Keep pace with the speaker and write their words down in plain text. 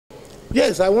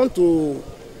Yes, I want to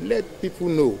let people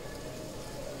know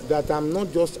that I'm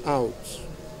not just out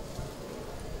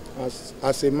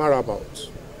as a marabout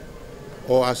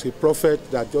or as a prophet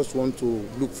that just want to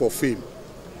look for fame.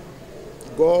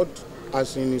 God,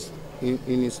 as in his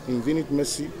infinite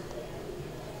mercy,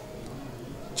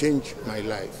 changed my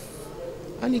life.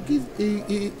 And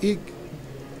he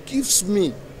gives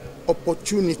me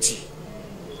opportunity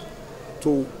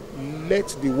to let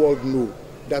the world know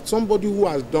that somebody who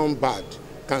has done bad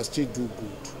can still do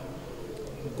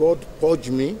good. God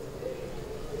purged me,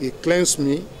 he cleansed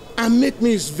me, and made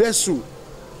me his vessel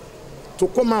to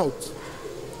come out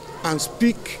and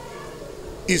speak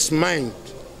his mind.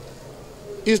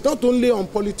 It's not only on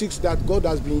politics that God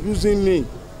has been using me,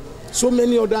 so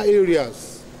many other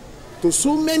areas, to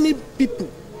so many people,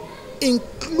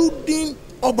 including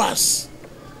Obas.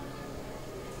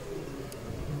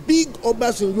 Big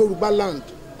Obas in Yoruba land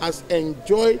has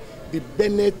enjoyed the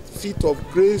benefit of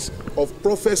grace of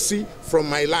prophecy from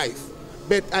my life.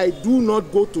 But I do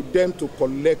not go to them to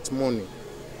collect money.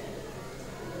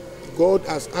 God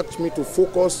has asked me to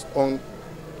focus on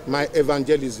my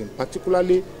evangelism,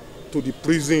 particularly to the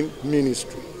prison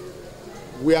ministry,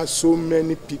 where so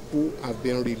many people have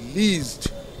been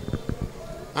released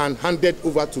and handed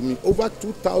over to me. Over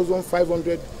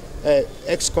 2,500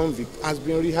 ex-convicts has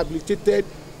been rehabilitated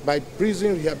by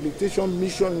Prison Rehabilitation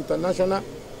Mission International,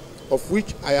 of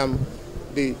which I am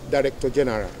the Director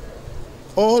General.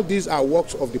 All these are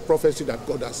works of the prophecy that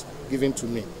God has given to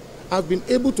me. I've been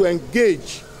able to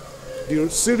engage the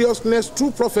seriousness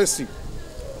through prophecy.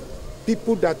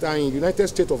 People that are in the United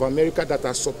States of America that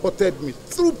have supported me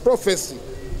through prophecy.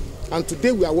 And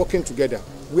today we are working together.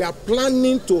 We are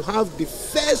planning to have the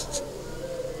first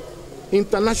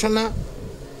international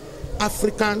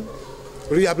African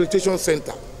rehabilitation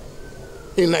center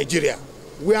in Nigeria.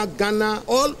 We are Ghana,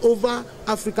 all over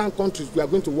African countries, we are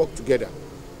going to work together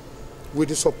with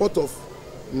the support of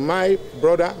my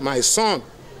brother, my son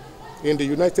in the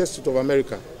United States of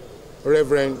America,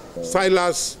 Reverend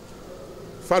Silas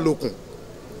Falokun.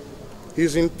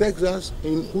 He's in Texas,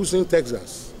 in Houston,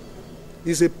 Texas.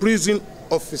 He's a prison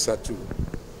officer too.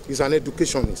 He's an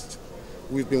educationist.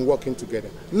 We've been working together.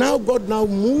 Now God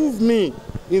moved me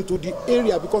into the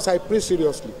area because I pray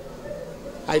seriously.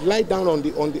 I lie down on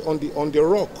the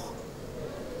rock.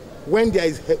 When there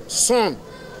is sun,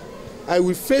 I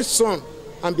will face sun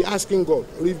and be asking God,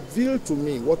 reveal to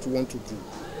me what you want to do.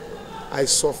 I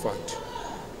suffered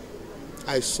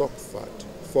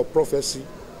for prophecy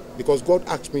because God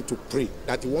asked me to pray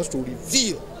that he wants to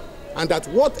reveal and that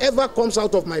whatever comes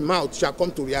out of my mouth shall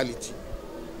come to reality.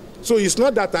 So it's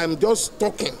not that I'm just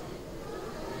talking.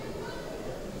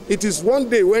 It is one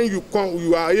day when you come,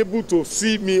 you are able to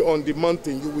see me on the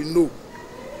mountain, you will know.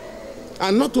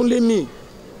 And not only me,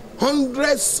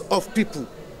 hundreds of people.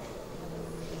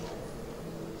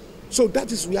 So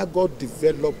that is where God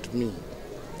developed me.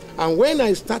 And when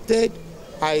I started,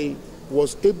 I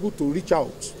was able to reach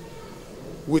out.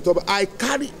 I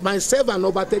carried myself and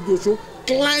Obate Joshua,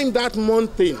 climbed that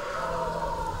mountain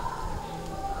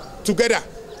together.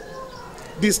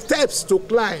 The steps to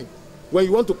climb, when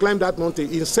you want to climb that mountain,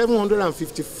 is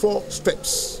 754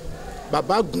 steps.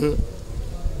 Baba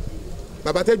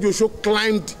Joshua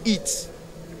climbed it.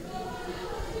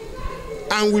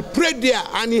 And we prayed there,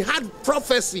 and he had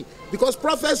prophecy. Because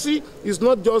prophecy is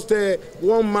not just a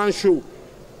one-man show.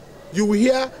 You will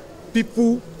hear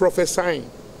people prophesying.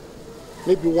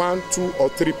 Maybe 1, 2, or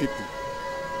 3 people.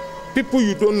 People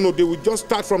you don't know, they will just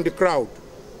start from the crowd.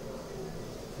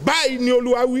 By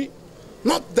Oluwaseun.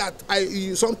 Not that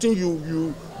something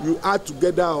you add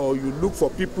together or you look for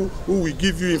people who will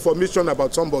give you information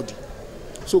about somebody.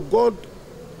 So God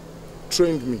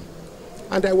trained me.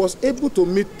 And I was able to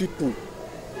meet people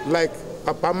like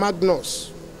Papa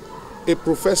Magnus, a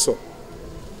professor.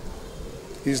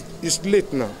 He's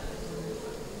late now.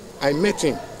 I met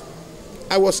him.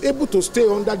 I was able to stay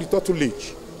under the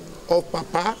tutelage of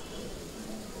Papa,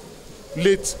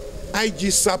 late I.G.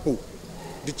 Sapo,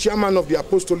 the chairman of the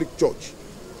Apostolic Church,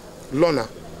 Lona.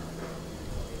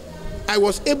 I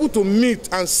was able to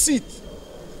meet and sit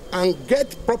and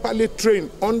get properly trained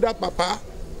under Papa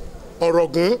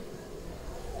Orogun,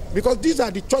 because these are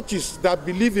the churches that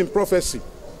believe in prophecy.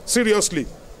 Seriously,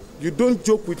 you don't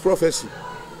joke with prophecy.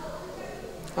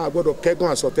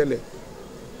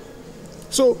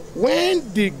 So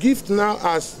when the gift now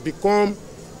has become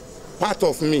part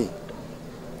of me,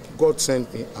 God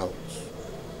sent me out.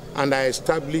 And I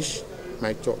established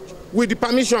my church. With the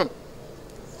permission,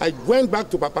 I went back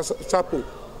to Papa Sapo.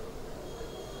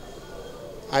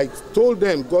 I told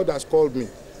them God has called me.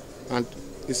 And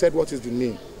he said, what is the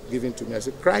name given to me? I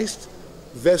said, Christ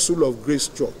vessel of Grace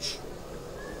Church,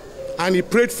 and he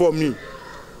prayed for me.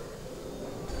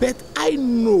 But I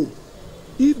know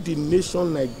if the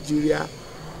nation Nigeria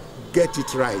get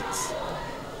it right,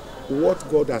 what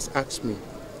God has asked me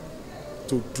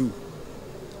to do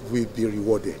will be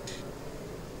rewarded.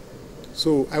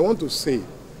 So I want to say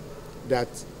that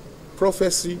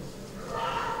prophecy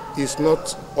is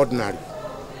not ordinary.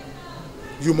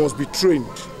 You must be trained.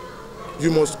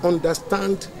 You must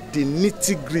understand the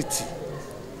nitty-gritty.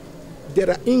 There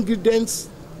are ingredients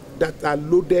that are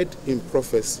loaded in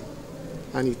prophecy,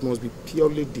 and it must be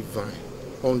purely divine,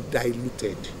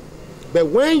 undiluted. But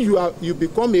when you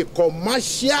become a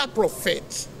commercial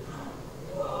prophet,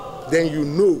 then you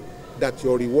know that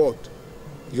your reward,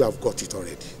 you have got it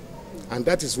already. And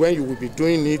that is when you will be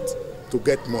doing it to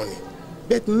get money.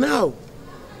 But now,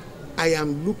 I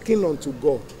am looking unto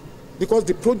God, because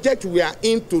the project we are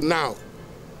into now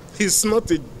is not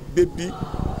a baby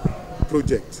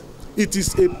project. It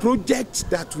is a project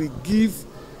that will give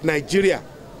Nigeria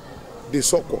the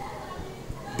succor,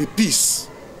 the peace,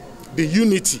 the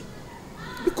unity.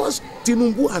 Because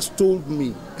Tinubu has told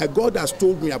me, God has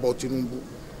told me about Tinubu,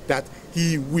 that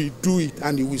he will do it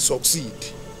and he will succeed.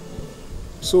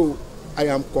 So I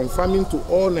am confirming to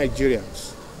all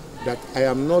Nigerians that I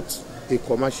am not a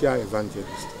commercial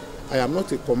evangelist. I am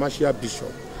not a commercial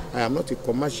bishop. I am not a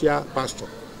commercial pastor.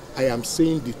 I am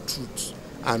saying the truth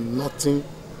and nothing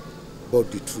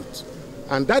but the truth.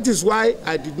 And that is why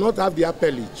I did not have the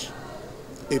appellage,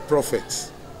 a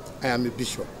prophet. I am a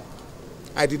bishop.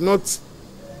 I did not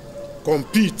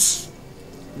compete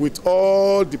with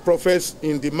all the prophets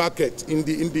in the market, in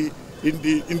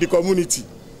the community.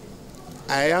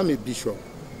 I am a bishop,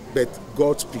 but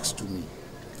God speaks to me.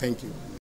 Thank you.